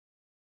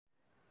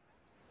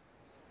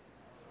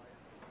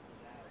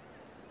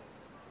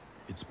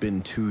It's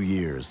been 2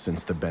 years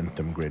since the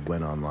Bentham grid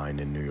went online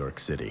in New York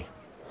City.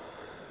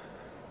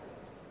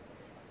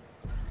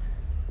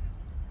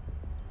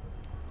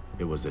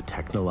 It was a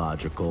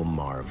technological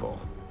marvel.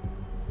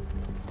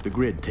 The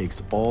grid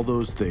takes all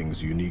those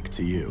things unique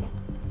to you,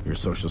 your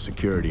social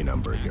security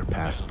number, your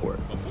passport,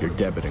 your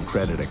debit and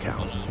credit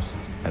accounts,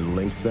 and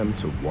links them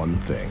to one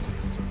thing: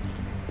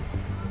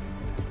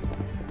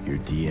 your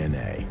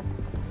DNA.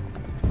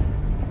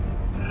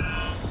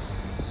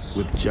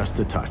 With just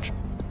a touch,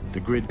 the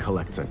grid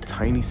collects a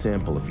tiny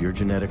sample of your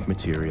genetic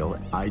material,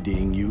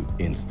 IDing you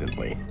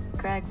instantly.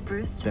 Greg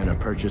Brewster. Then a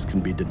purchase can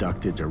be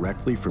deducted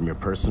directly from your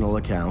personal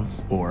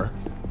accounts, or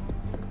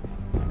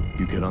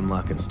you can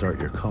unlock and start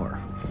your car.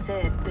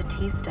 Sid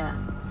Batista.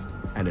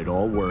 And it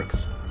all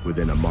works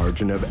within a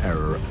margin of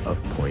error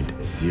of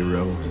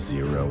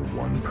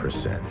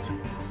 0.001%.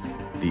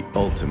 The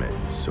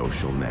ultimate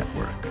social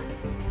network.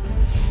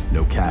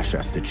 No cash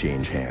has to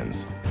change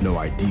hands. No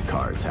ID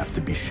cards have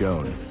to be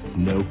shown.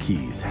 No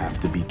keys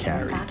have to be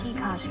carried. Saki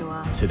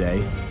Kashiwa.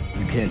 Today,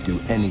 you can't do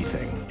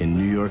anything in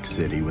New York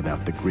City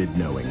without the grid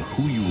knowing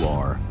who you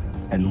are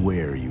and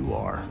where you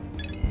are.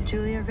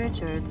 Julia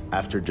Richards.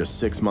 After just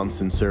 6 months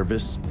in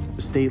service,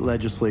 the state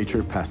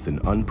legislature passed an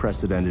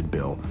unprecedented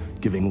bill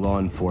giving law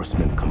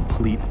enforcement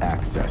complete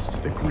access to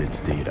the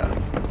grid's data.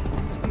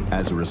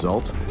 As a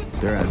result,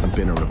 there hasn't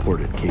been a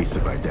reported case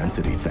of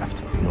identity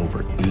theft in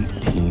over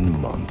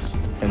 18 months.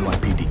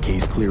 NYPD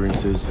case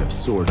clearances have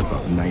soared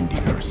above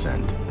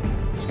 90%,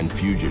 and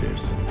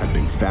fugitives have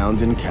been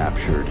found and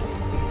captured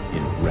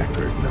in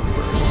record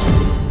numbers.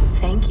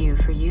 Thank you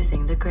for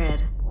using the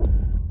grid.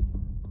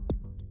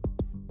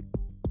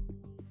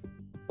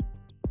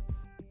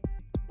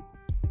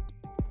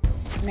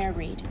 Mayor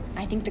Reed,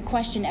 I think the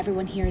question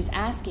everyone here is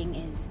asking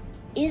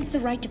is the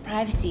right to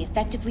privacy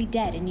effectively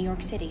dead in New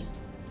York City?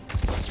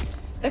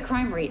 The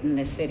crime rate in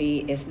this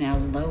city is now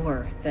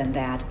lower than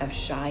that of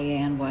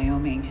Cheyenne,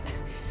 Wyoming.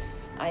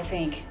 I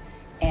think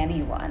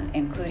anyone,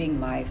 including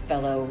my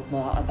fellow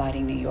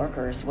law-abiding New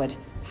Yorkers, would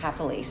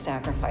happily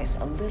sacrifice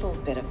a little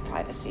bit of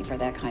privacy for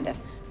that kind of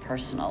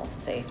personal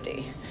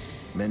safety.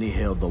 Many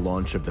hailed the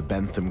launch of the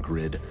Bentham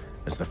grid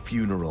as the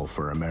funeral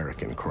for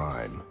American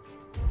crime.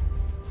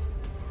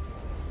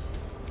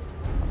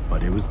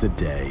 But it was the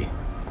day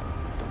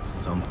that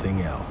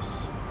something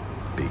else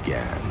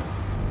began.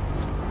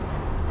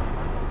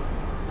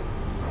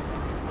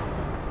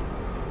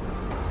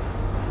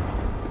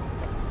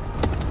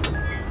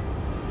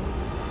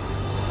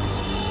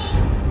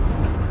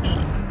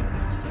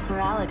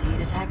 Plurality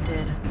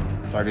detected.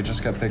 Target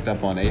just got picked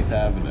up on 8th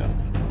Avenue.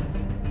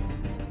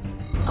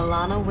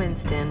 Alana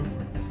Winston.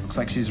 Looks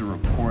like she's a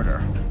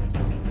reporter.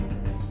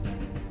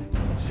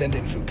 Send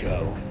in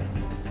Foucault.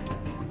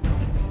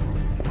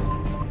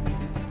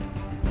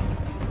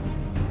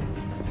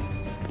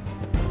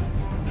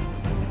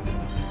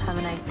 Have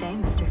a nice day,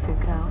 Mr.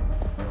 Foucault.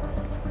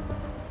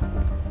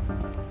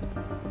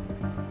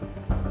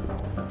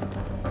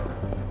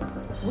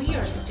 We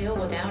are still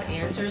without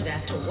answers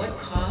as to what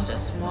caused a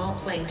small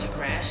plane to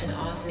crash in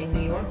Ossining,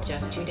 New York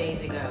just 2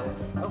 days ago.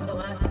 Over the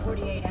last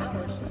 48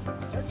 hours,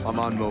 search... I'm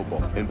on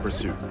mobile, in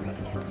pursuit.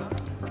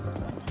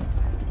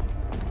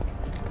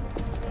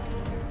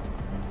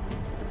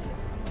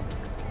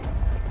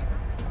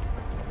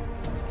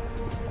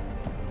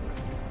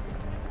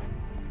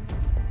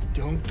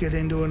 Don't get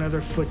into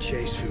another foot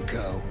chase,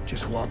 Foucault.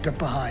 Just walk up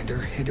behind her,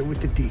 hit her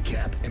with the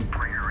decap, and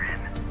bring her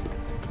in.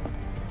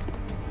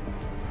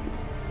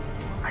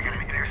 I got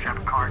an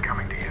intercept car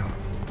coming to you.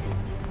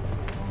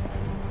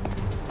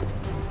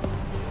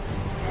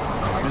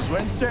 Ms.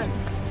 Winston,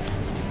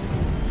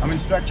 I'm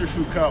Inspector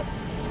Foucault.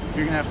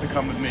 You're gonna have to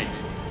come with me.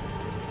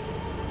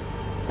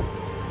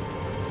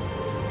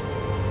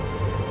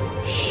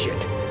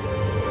 Shit.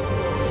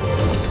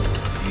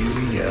 Here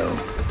we go.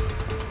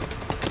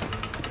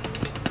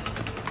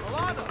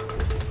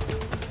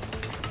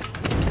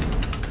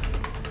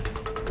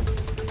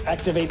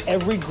 Activate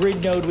every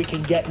grid node we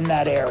can get in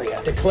that area.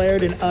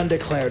 Declared and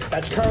undeclared.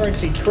 That's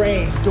currency,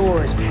 trains,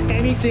 doors,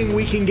 anything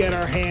we can get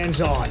our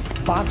hands on.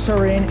 Box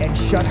her in and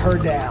shut her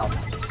down.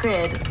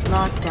 Grid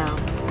lockdown.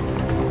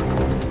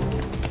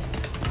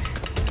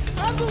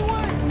 Out of the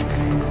way!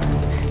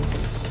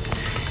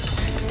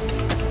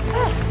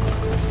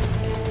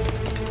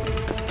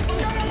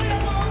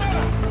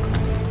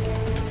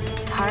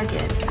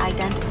 Target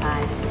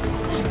identified.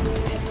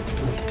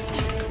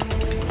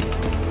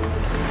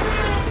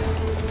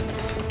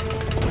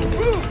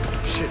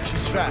 Shit,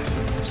 she's fast.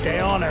 Stay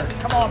on her.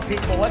 Come on,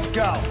 people, let's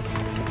go.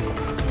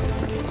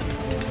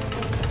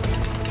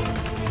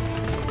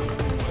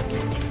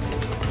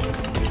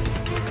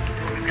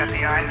 We've got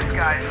the eye in the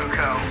sky,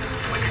 Foucault.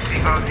 We can see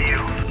both of you.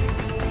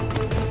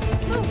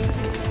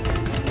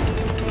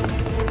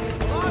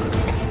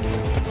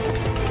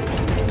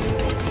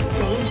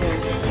 Danger.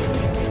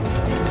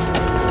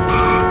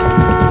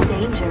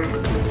 Danger.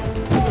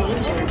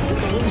 Danger.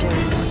 Danger.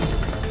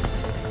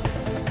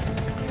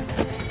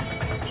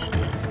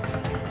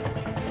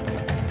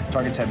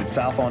 Target's headed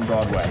south on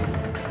Broadway.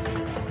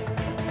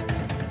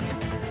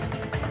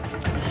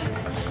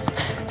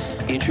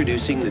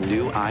 Introducing the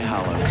new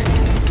iHollow.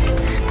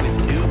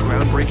 With new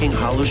groundbreaking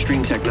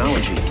HoloStream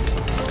technology.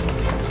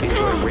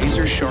 Enjoy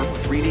razor-sharp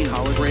 3D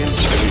holograms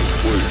and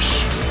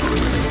whoosh.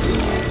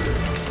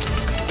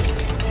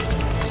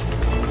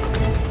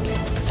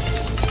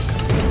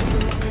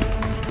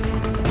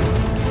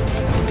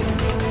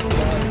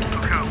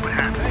 Foucault, what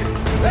happened?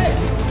 Hey!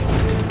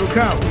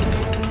 Foucault!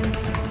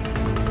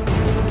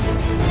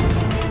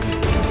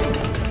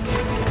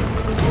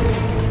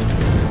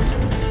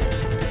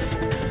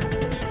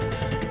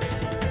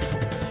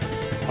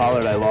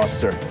 Pollard, I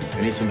lost her.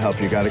 I need some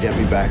help. You gotta get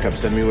me back up.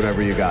 Send me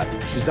whatever you got.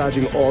 She's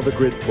dodging all the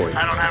grid points.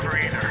 I don't have her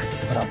either.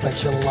 But I'll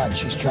bet you lunch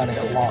she's trying to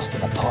get lost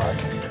in the park.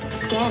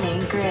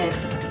 Scanning grid.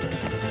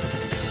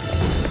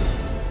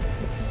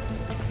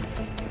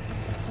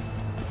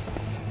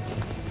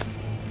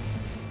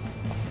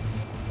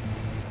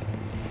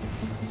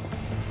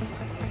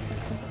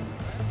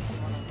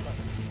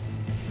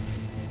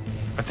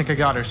 I think I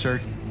got her,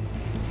 sir.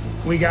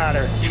 We got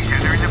her.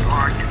 Get her in the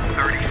park in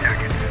 30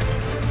 seconds.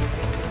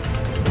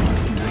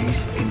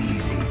 Nice and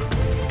easy.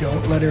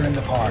 Don't let her in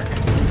the park.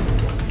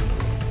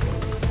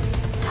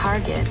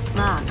 Target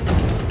locked.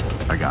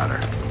 I got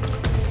her.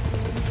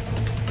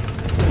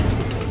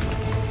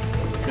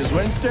 Ms.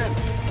 Winston?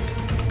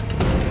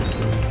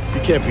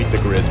 You can't beat the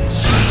grid.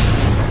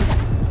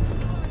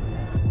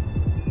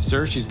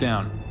 Sir, she's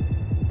down.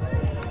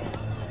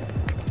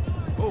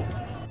 Oh.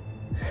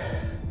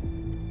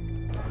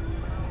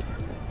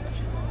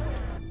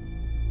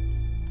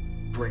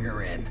 Bring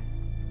her in.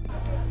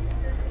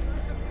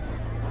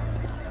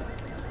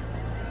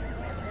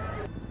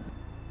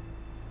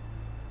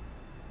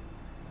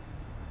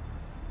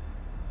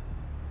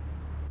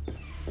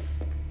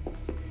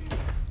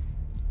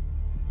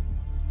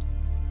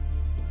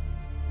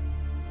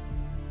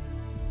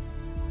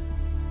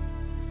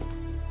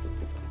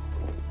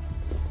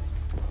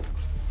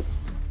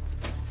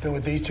 Been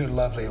with these two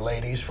lovely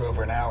ladies for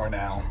over an hour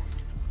now.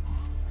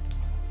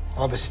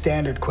 All the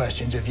standard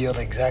questions have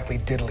yielded exactly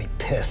diddly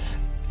piss.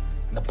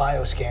 And the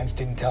bioscans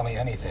didn't tell me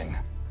anything.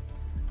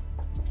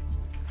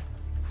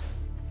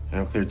 I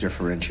know clear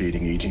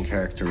differentiating aging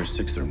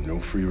characteristics. There are no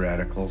free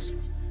radicals.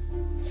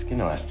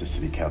 Skin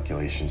elasticity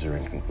calculations are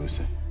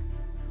inconclusive.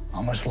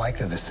 Almost like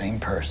they're the same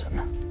person.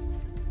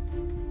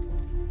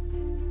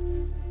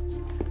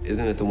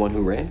 Isn't it the one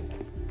who ran?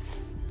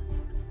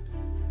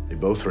 They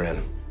both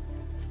ran.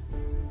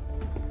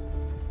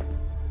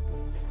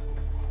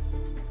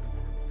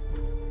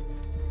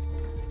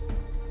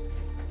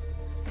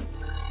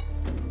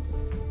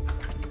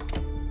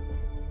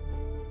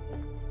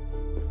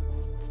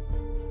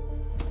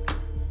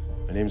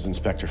 My name's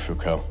Inspector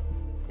Foucault.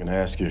 I'm gonna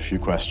ask you a few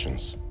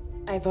questions.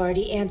 I've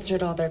already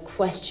answered all their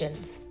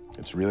questions.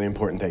 It's really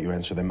important that you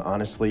answer them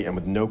honestly and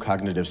with no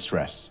cognitive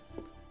stress.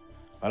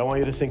 I don't want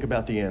you to think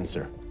about the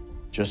answer.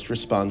 Just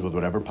respond with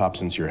whatever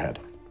pops into your head.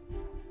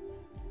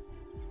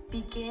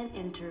 Begin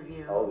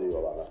interview. How old are you,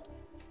 Alana?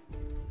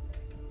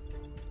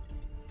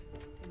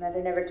 Your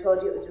mother never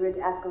told you it was rude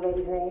to ask a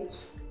lady her age?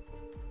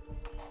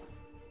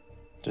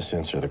 Just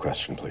answer the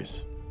question,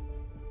 please.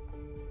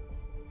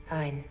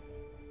 Fine.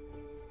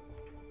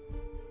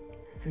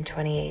 I'm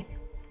 28.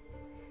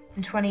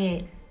 I'm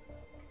 28.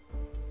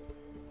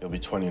 You'll be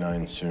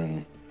 29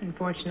 soon.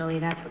 Unfortunately,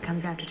 that's what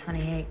comes after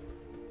 28.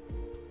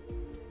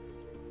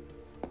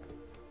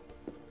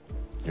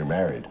 You're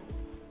married.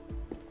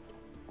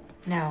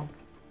 No.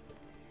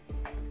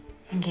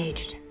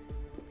 Engaged.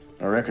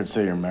 Our records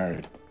say you're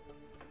married.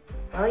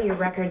 Well, your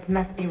records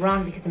must be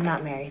wrong because I'm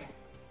not married.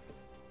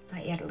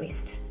 Not yet, at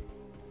least.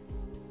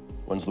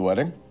 When's the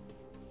wedding?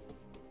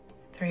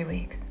 3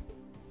 weeks.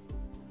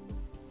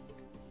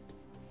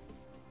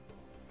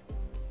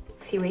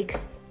 A few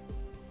weeks.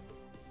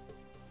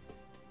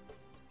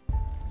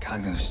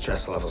 Cognitive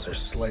stress levels are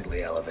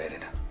slightly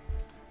elevated.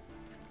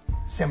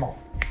 Simmel,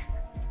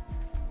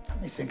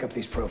 let me sync up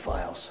these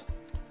profiles.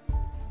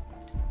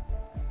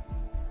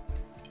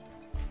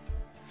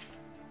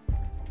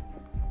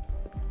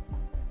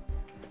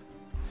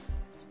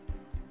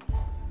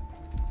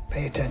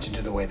 Pay attention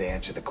to the way they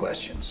answer the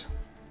questions.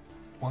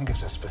 One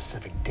gives a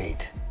specific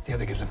date. The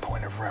other gives a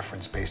point of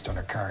reference based on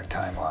her current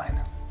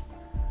timeline.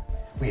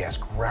 We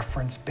ask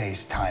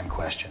reference-based time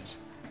questions.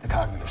 The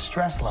cognitive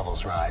stress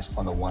levels rise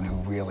on the one who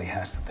really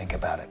has to think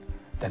about it.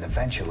 Then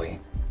eventually,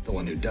 the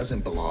one who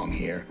doesn't belong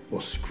here will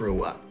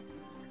screw up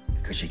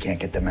because she can't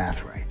get the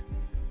math right.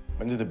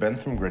 When did the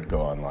Bentham grid go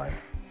online?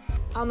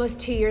 Almost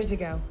 2 years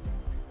ago.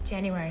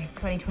 January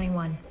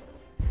 2021.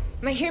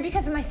 Am I here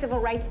because of my civil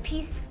rights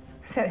piece?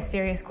 Is that a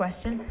serious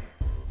question?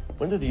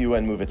 When did the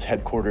UN move its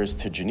headquarters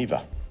to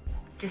Geneva?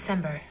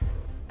 December.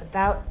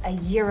 About a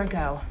year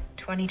ago,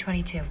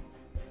 2022.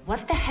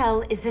 What the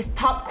hell is this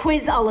pop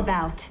quiz all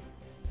about?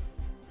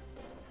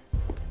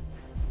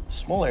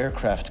 Small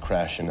aircraft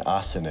crash in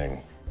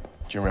Ossining.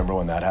 Do you remember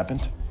when that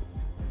happened?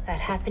 That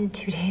happened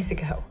 2 days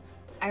ago.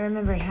 I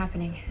remember it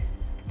happening.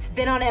 It's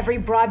been on every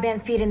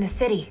broadband feed in the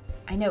city.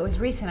 I know it was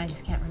recent, I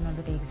just can't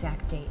remember the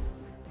exact date.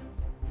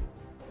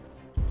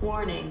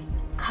 Warning.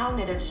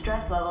 Cognitive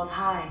stress levels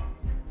high.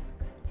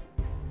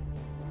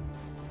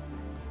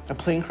 A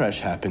plane crash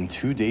happened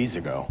 2 days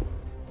ago.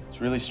 It's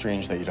really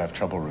strange that you'd have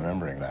trouble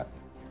remembering that.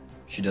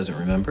 She doesn't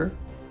remember?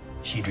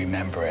 She'd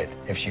remember it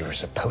if she were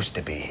supposed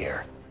to be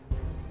here.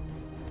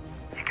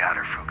 You got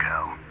her,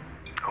 Foucault.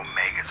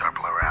 Omega's our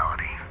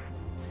plurality.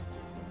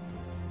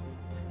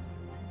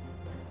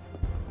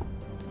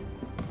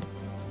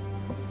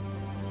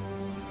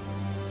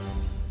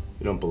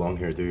 You don't belong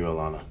here, do you,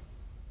 Alana?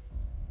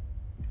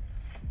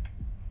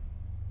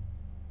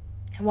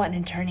 I want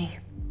an attorney.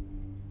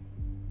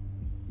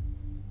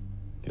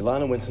 The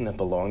Alana Winston that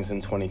belongs in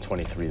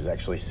 2023 is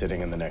actually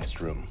sitting in the next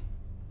room.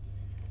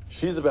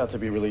 She's about to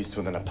be released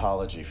with an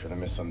apology for the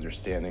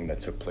misunderstanding that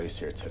took place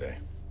here today.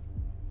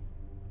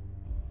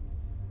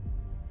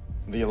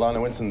 The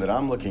Alana Winston that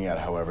I'm looking at,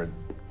 however,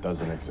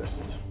 doesn't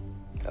exist.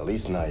 At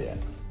least not yet.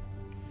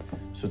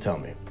 So tell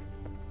me,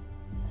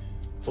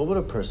 what would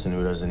a person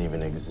who doesn't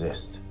even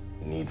exist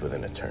need with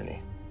an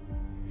attorney?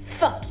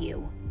 Fuck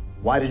you.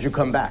 Why did you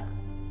come back?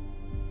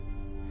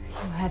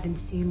 You haven't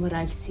seen what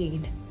I've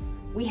seen.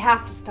 We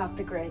have to stop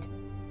the grid.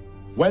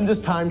 When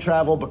does time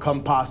travel become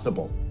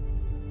possible?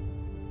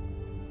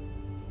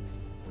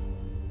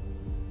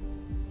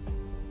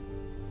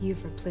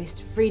 You've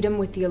replaced freedom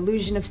with the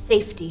illusion of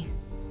safety.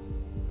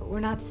 But we're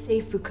not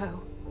safe,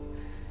 Foucault.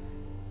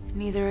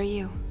 Neither are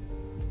you.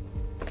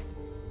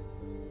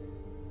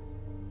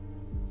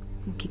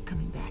 We'll keep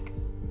coming back.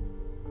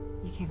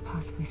 You can't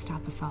possibly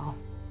stop us all.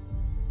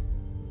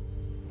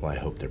 Well, I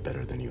hope they're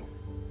better than you.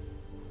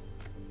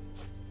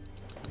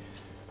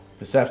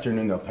 This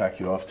afternoon, they'll pack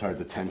you off to our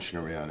detention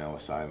area on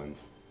Ellis Island.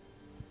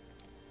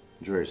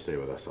 Enjoy your stay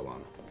with us,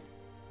 Alana.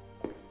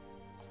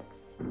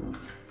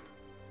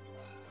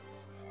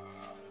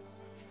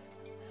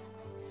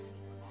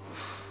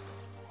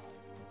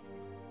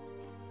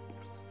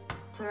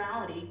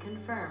 Plurality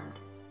confirmed.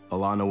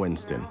 Alana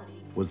Winston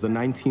was the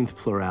 19th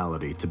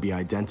plurality to be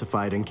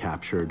identified and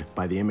captured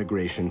by the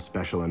Immigration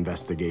Special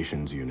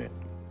Investigations Unit.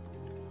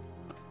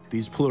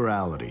 These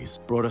pluralities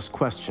brought us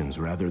questions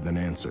rather than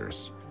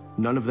answers.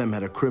 None of them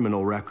had a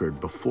criminal record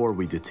before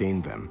we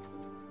detained them.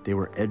 They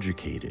were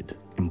educated,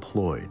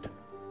 employed.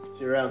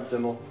 See you around,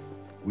 Symbol.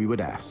 We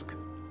would ask,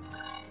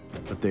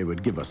 but they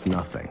would give us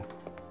nothing.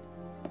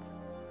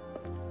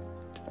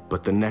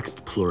 But the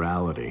next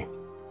plurality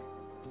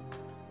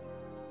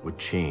would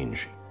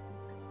change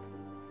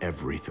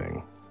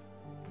everything.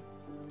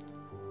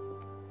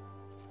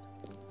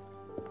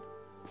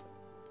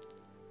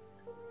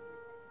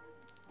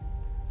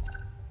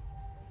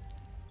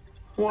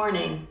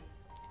 Warning.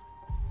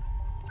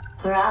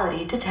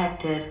 Plurality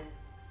detected.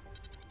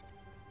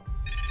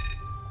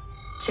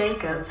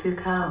 Jacob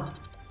Foucault.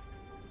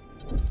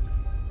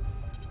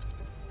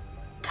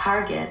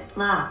 Target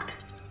locked.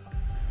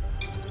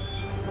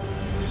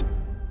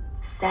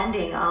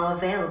 Sending all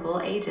available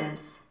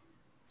agents.